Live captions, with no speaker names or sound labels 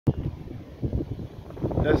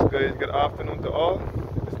Yes guys, good afternoon to all.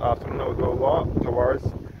 This afternoon I will go walk towards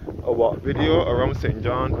a walk video around St.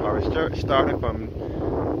 John Parish Church, starting from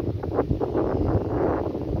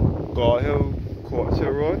Gull Hill, Court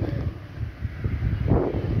Hill Road.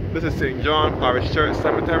 This is St. John Parish Church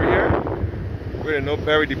Cemetery here, where they know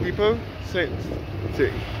bury the people. St.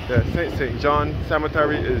 John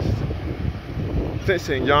Cemetery is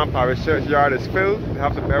St. John Parish Church yard is filled. They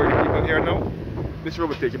have to bury the people here now. This road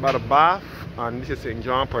will take you about a bath, and this is St.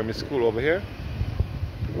 John Primary School over here.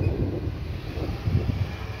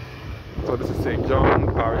 So this is St.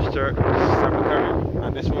 John Parish Church Cemetery,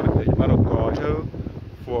 and this road will take you about a Gull Hill,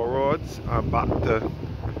 4 roads, and back to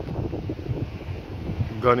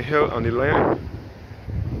Gun Hill on the lane.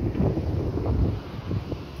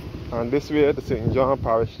 And this way to St. John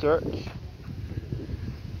Parish Church.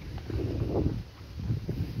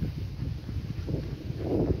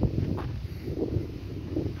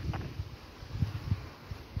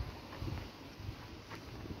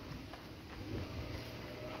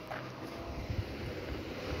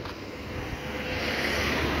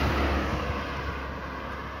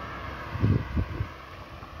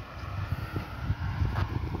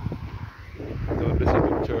 So this is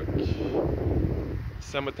the church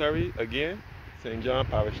cemetery again, St. John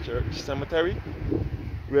Parish Church Cemetery,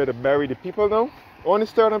 where they bury the people now. Only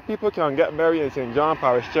certain people can get buried in St. John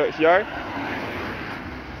Parish Church yard.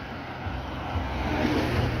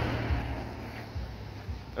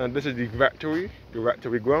 And this is the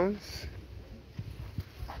rectory grounds.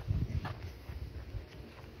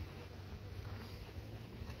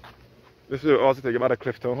 This will also take you about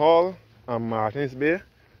Clifton Hall and Martins Bay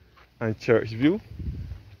and Church View,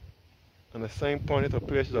 and the same pointed to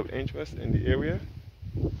places of interest in the area.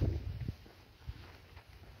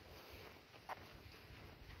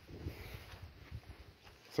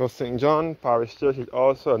 So St. John Parish Church is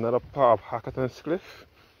also another part of Hackerton's Cliff.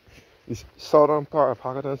 The southern part of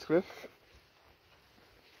Hackerton's Cliff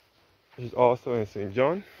is also in St.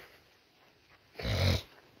 John.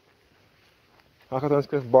 Hackerton's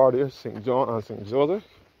Cliff borders St. John and St. Joseph.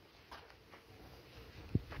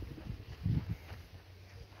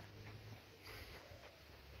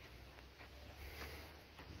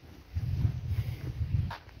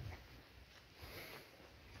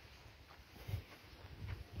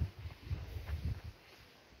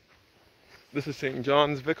 This is St.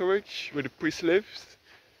 John's Vicarage, where the priest lives.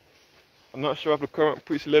 I'm not sure if the current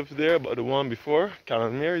priest lives there, but the one before,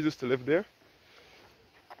 Canon Mary, used to live there.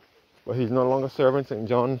 But he's no longer serving St.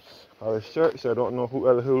 John's Parish Church, so I don't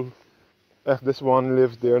know if this one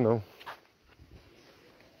lives there now.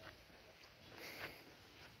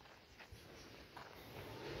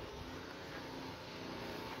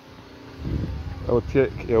 I will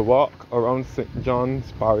take a walk around St.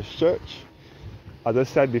 John's Parish Church. As I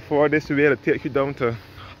said before, this way will take you down to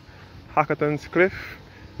Hackerton's Cliff,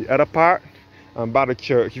 the other part, and back to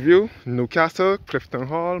Church View, Newcastle, Clifton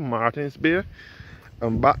Hall, Martins Bay,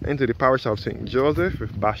 and back into the parish of St. Joseph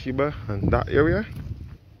with Bathsheba and that area.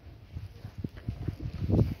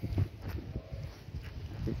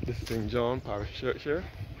 This is St. John Parish Church here.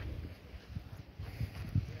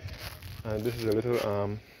 And this is a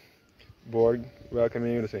little board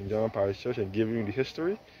welcoming you to St. John Parish Church and giving you the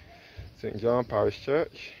history. St. John Parish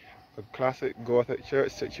Church, a classic Gothic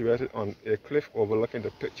church situated on a cliff overlooking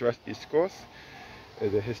the picturesque East Coast,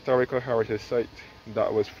 is a historical heritage site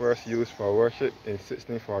that was first used for worship in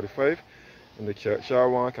 1645. In the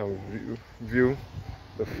churchyard, one can view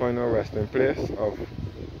the final resting place of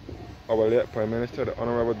our late Prime Minister, the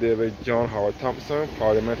Honourable David John Howard Thompson,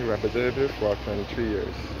 parliamentary representative for 23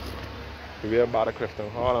 years. The way back to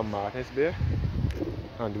Clifton Hall and Martins Bay,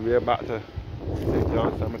 and the way back to St.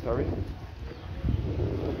 John Cemetery.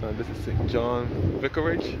 And this is St. John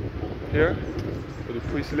Vicarage here, where the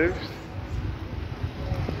priest lives.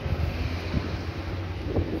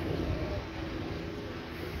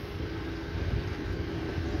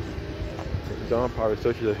 St. John Parish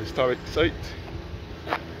Church is a historic site.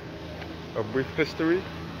 A brief history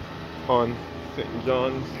on St.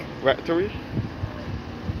 John's Rectory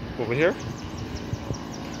over here.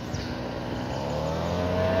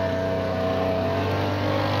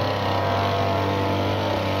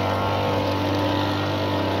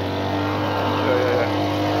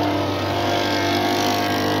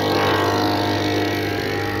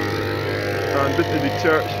 And this is the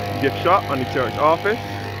church gift shop and the church office.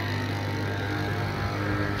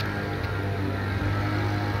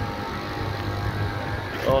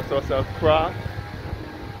 We also sell craft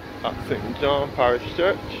at St. John Parish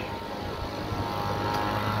Church.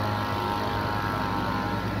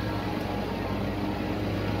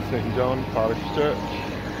 St. John Parish Church.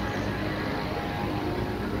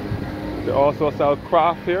 They also sell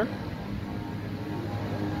craft here.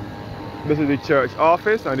 This is the church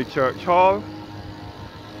office and the church hall.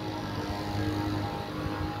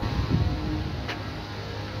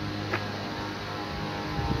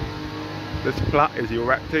 This plaque is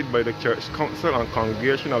erected by the Church Council and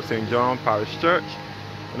Congregation of St. John Parish Church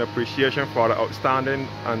in appreciation for the outstanding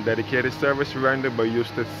and dedicated service rendered by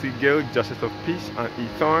Eustace C. Gill, Justice of Peace, and E.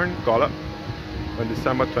 Thorne Gollop on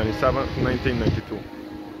December 27, 1992.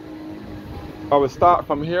 I will start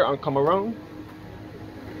from here and come around.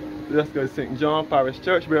 Let's go to St. John Parish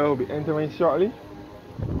Church, where we'll be entering shortly.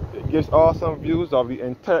 It gives awesome views of the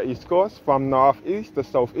entire East Coast from northeast to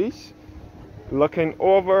southeast, looking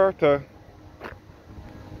over to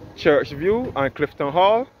Church View and Clifton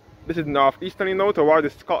Hall. This is northeasterly now toward the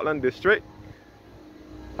Scotland district,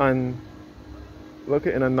 and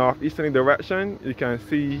looking in a northeasterly direction, you can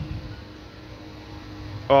see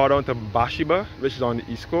all down to Bathsheba, which is on the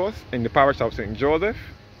east coast in the parish of St. Joseph,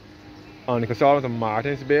 and you can see all down to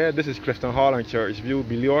Martins Bay. This is Clifton Hall and Church View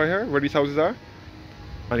below here, where these houses are,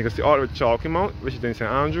 and you can see all the way to Chalky Mount, which is in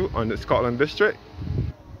St. Andrew on the Scotland district.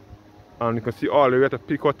 And you can see all the way to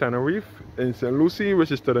Pico Tenerife in St. Lucie,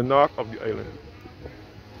 which is to the north of the island.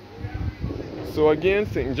 So again,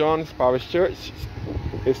 St. John's Parish Church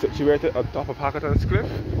is situated at the top of Hackerton's Cliff.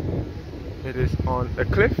 It is on a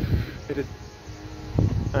cliff.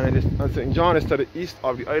 And St. John is to the east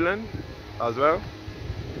of the island as well.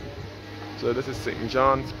 So this is St.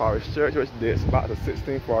 John's Parish Church, which dates back to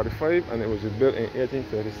 1645, and it was rebuilt in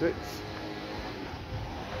 1836.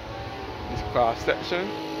 This cross section.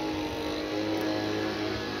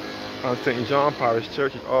 And St. John Parish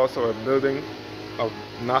Church is also a building of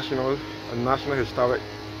national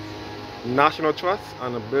trust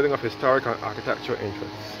and a building of historic and architectural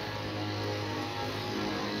interest.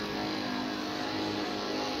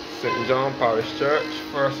 St. John Parish Church,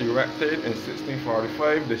 first erected in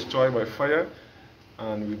 1645, destroyed by fire,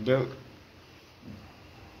 and rebuilt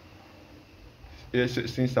in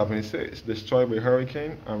 1676, destroyed by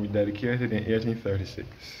hurricane, and rededicated in 1836.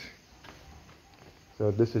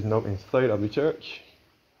 So this is now inside of the church.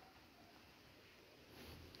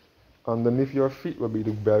 Underneath your feet will be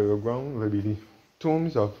the burial ground, will be the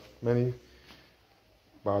tombs of many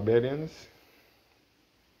Barbadians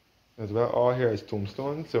as well. All here is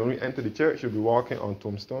tombstones. So when we enter the church, you'll be walking on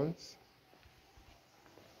tombstones.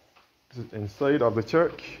 This is inside of the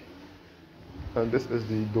church, and this is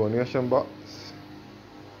the donation box.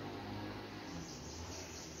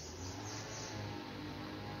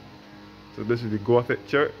 So this is the Gothic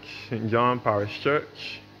Church, St. John Parish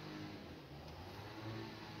Church.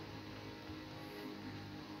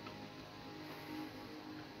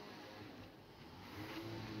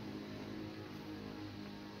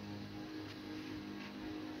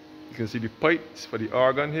 You can see the pipes for the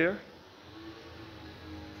organ here.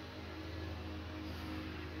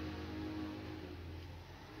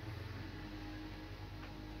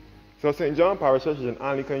 So St. John Parish Church is an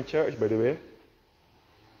Anglican church, by the way.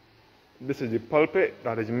 This is the pulpit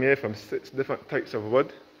that is made from 6 different types of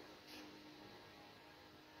wood.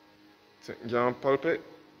 St. John pulpit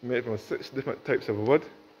made from 6 different types of wood.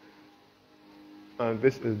 And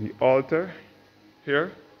this is the altar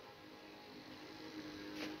here.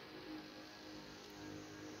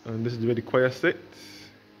 And this is where the choir sits.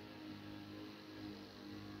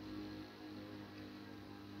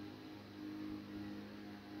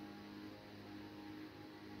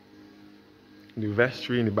 The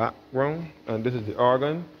vestry in the background, and this is the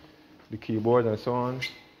organ, the keyboard and so on,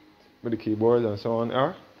 where the keyboards and so on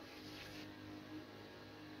are.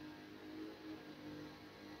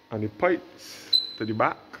 And the pipes to the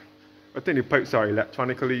back. I think the pipes are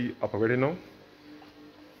electronically operated now.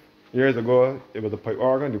 Years ago, it was a pipe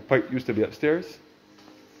organ. The pipe used to be upstairs.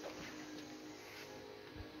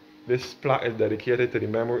 This plaque is dedicated to the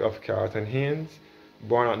memory of Carlton Haynes,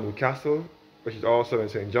 born at Newcastle, which is also in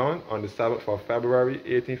St. John, on the 7th of February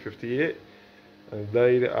 1858, and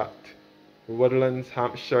died at Woodlands,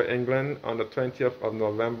 Hampshire, England, on the 20th of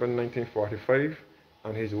November 1945,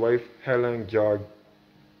 and his wife Helen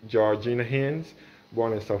Georgina Haynes,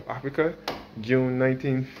 born in South Africa, June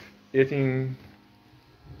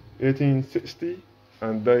 1860,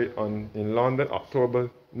 and died in London,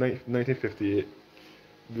 October 1958.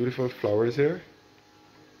 Beautiful flowers here.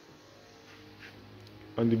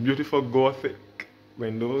 And the beautiful Gothic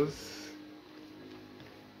windows.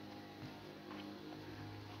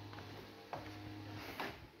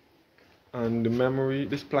 And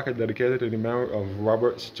this plaque is dedicated to the memory of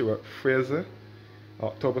Robert Stuart Fraser,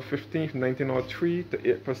 October 15th, 1903 to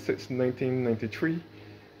April 6th, 1993.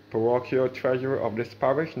 parochial treasurer of this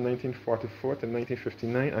parish, 1944 to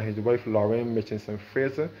 1959, and his wife Lorraine Mitchinson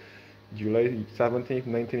Fraser, July 17,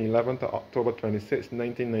 1911 to October 26,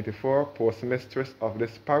 1994, postmistress of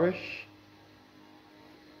this parish,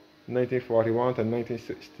 1941 to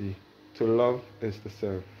 1960. To love is to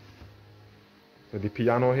serve. So the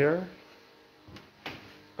piano here,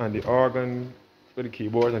 and the organ where the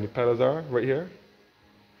keyboards and the pedals are, right here.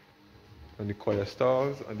 And the choir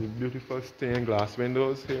stalls, and the beautiful stained glass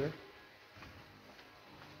windows here.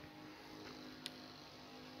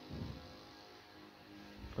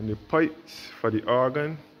 And the pipes for the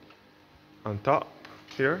organ on top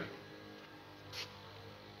here.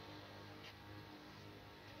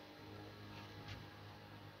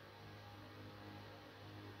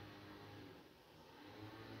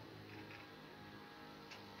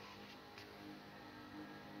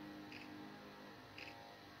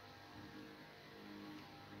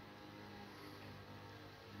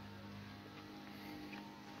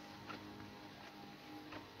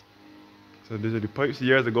 So these are the pipes.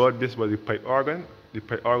 Years ago, this was the pipe organ. The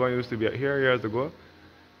pipe organ used to be out here years ago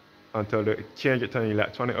until they changed it to an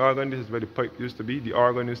electronic organ. This is where the pipe used to be, the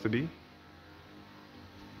organ used to be.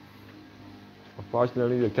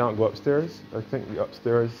 Unfortunately, they can't go upstairs. I think the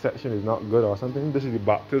upstairs section is not good or something. This is the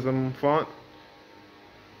baptism font.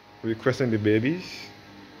 We christen the babies.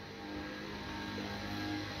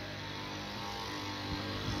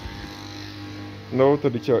 Now to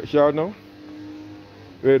the churchyard now,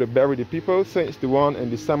 where they bury the people, since the one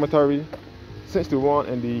in the cemetery, since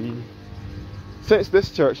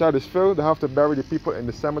this churchyard is filled, they have to bury the people in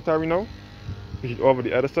the cemetery now, which is over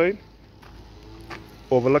the other side,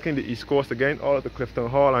 overlooking the east coast again, all at the Clifton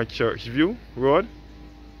Hall and Church View Road.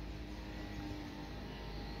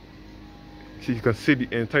 So you can see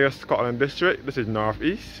the entire Scotland district. This is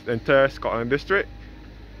northeast, the entire Scotland district.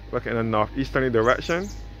 Looking in a northeasterly direction,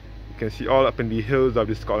 you can see all up in the hills of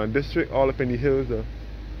the Scotland district, all up in the hills of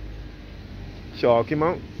Chalky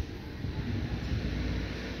Mount,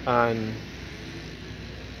 and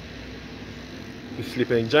the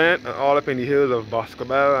Sleeping Giant, and all up in the hills of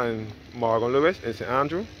Boscobel and Morgan Lewis and St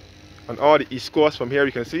Andrew, and all the east coast from here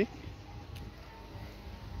you can see.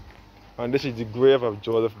 And this is the grave of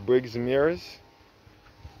Joseph Briggs Mears,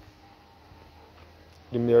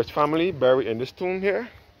 the Mears family buried in this tomb here.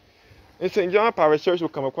 In St John Parish Church, we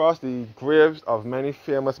come across the graves of many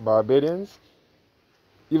famous Barbadians.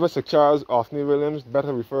 Even Sir Charles Orkney Williams,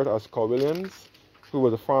 better referred to as Cor Williams, who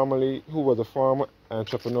was a farmer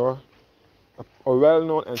entrepreneur, a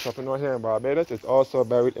well-known entrepreneur here in Barbados, is also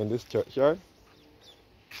buried in this churchyard.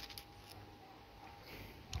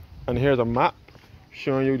 And here's a map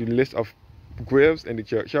showing you the list of graves in the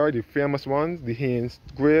churchyard, the famous ones, the Haynes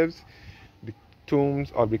graves, the tombs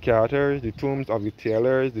of the Carters, the tombs of the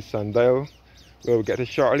Taylors, the Sundial, where we'll get to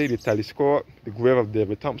shortly, the Telescope, the grave of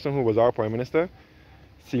David Thompson, who was our Prime Minister,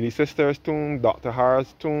 Seeley Sisters' tomb, Dr.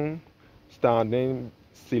 Harris' tomb, Standing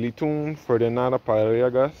Seeley tomb, Ferdinand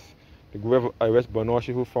Palagas, the grave of Iris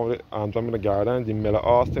Bonoshi, who founded Andromeda Gardens, the Miller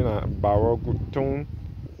Austin and Barrow tomb,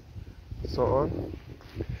 so on.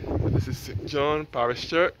 And this is St. John Parish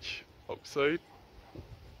Church outside.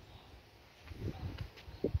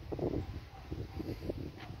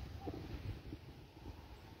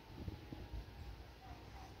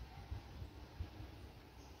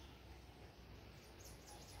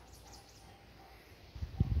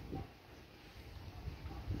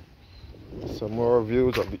 Some more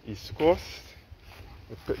views of the East Coast,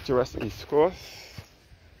 the picturesque East Coast.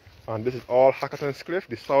 And this is all Hackerton's Cliff,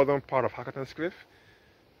 the southern part of Hackerton's Cliff.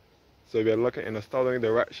 So we are looking in a southerly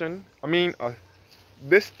direction.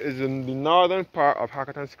 This is in the northern part of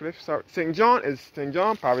Hackerton's Cliff. So St.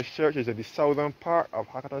 John Parish Church is at the southern part of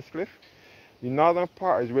Hackerton's Cliff. The northern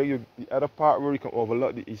part is the other part where you can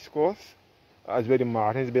overlook the East Coast. Is where the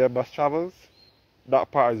Martins Bay bus travels.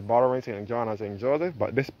 That part is bordering St. John and St. Joseph,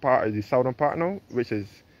 but this part is the southern part now, which is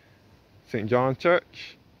St. John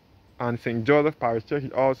Church. And St. Joseph Parish Church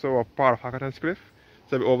is also a part of Hackerton's Cliff.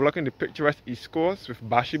 So we're overlooking the picturesque East Coast with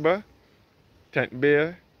Bathsheba, Tent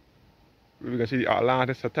Bay. We can see the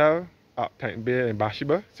Atlantis Hotel at Tent Bay in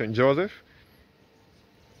Bathsheba, St. Joseph.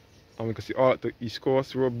 And we can see all at the East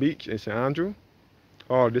Coast Road Beach in St. Andrew.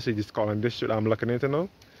 Oh, this is the Scotland District I'm looking into now.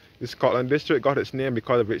 The Scotland District got its name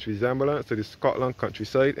because of its resemblance to the Scotland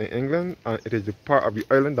countryside in England, and it is the part of the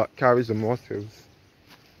island that carries the most hills.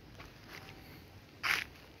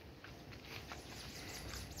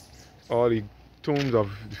 All the tombs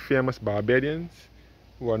of the famous Barbadians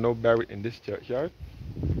who are now buried in this churchyard.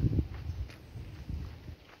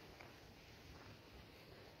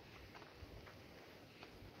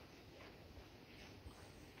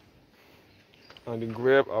 And the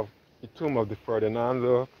grave of the tomb of the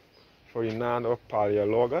Ferdinando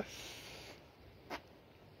Paleologus.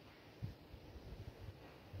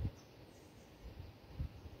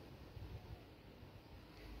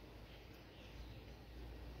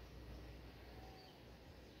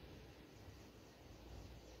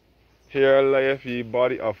 Here lieth the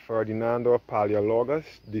body of Ferdinando Paleologus,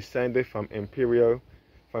 descended from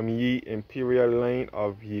ye imperial line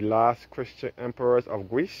of ye last Christian emperors of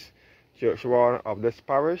Greece, churchwarden of this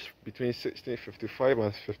parish between 1655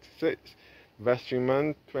 and 56,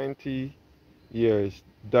 vestryman 20 years,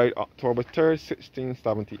 died October 3rd,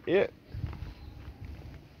 1678.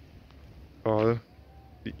 The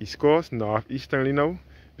east coast, northeasterly now.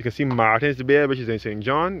 You can see Martin's Bay, which is in St.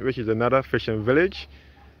 John, which is another fishing village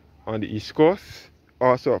on the east coast,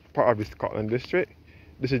 also a part of the Scotland district.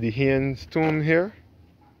 This is the Haynes tomb here,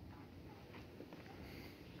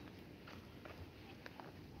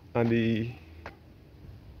 and the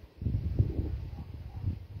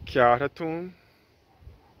Carter tomb,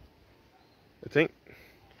 I think.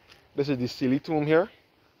 This is the Sealy tomb here.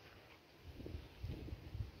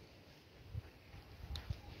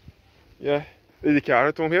 Yeah, this is the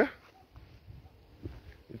Carter tomb here.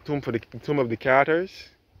 The tomb of the Carters.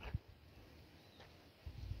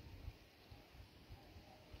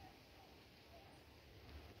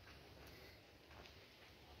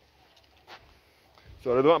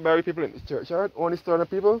 So they don't bury people in the churchyard, only stone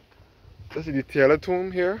people. This is the Taylor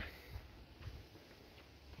tomb here.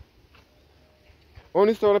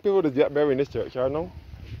 Only stone people that get buried in this churchyard now,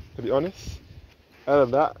 to be honest. Other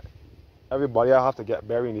than that, everybody I have to get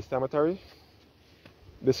buried in the cemetery.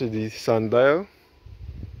 This is the sundial.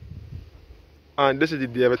 And this is the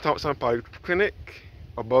David Thompson Polyclinic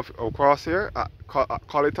across here at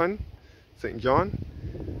Colleton, St. John.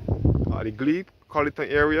 The Glebe, Colleton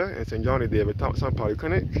area in St. John, the David Thompson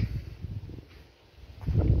Polyclinic.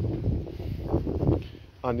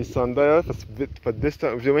 And the sundial for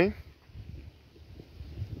distant viewing.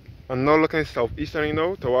 And now looking southeastern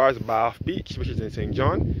now towards Bath Beach, which is in St.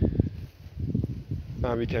 John.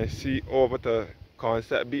 And we can see over to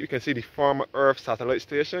Concept Beach. We can see the former Earth satellite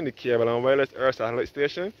station, the Cable and Wireless Earth satellite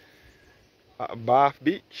station at Bath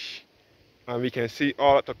Beach. And we can see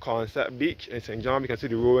all at the Concept Beach in St. John. We can see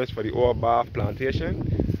the ruins for the old Bath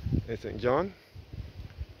plantation in St. John.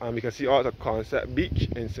 And we can see all at the Concept Beach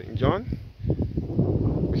in St. John,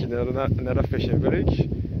 which is another fishing village.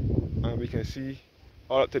 And we can see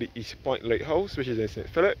all up to the East Point Lighthouse, which is in St.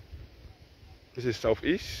 Philip. This is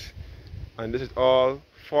southeast. And this is all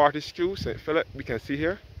Fortescue, St. Philip, we can see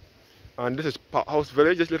here. And this is Pothouse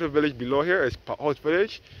Village. This little village below here is Pothouse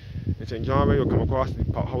Village. In St. John, where you'll come across the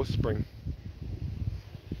Pothouse Spring.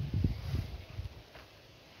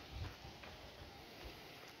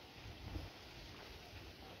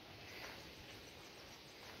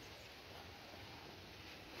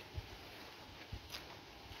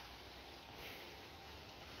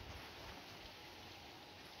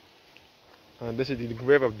 And this is the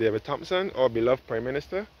grave of David Thompson, our beloved Prime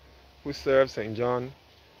Minister, who served St. John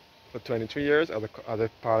for 23 years as a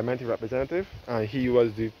parliamentary representative. And he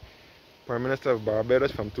was the Prime Minister of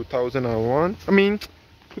Barbados from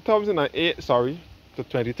 2008, sorry, to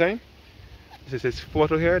 2010. This is his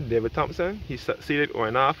photo here, David Thompson. He succeeded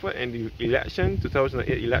Owen Arthur in the election,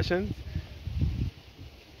 2008 elections.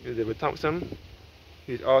 Here's David Thompson.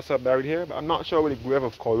 He's also buried here, but I'm not sure where the grave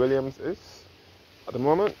of Cole Williams is at the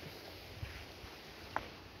moment.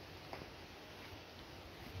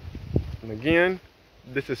 And again,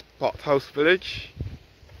 this is Pothouse Village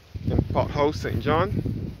in Pothouse, St. John.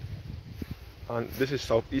 And this is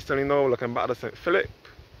southeasterly now, looking back to St. Philip,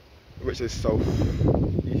 which is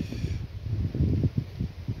southeast.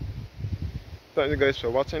 Thank you guys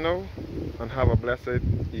for watching now, and have a blessed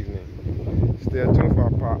evening. Stay tuned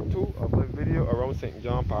for part 2 of the video around St.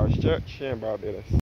 John Parish Church here in Barbados.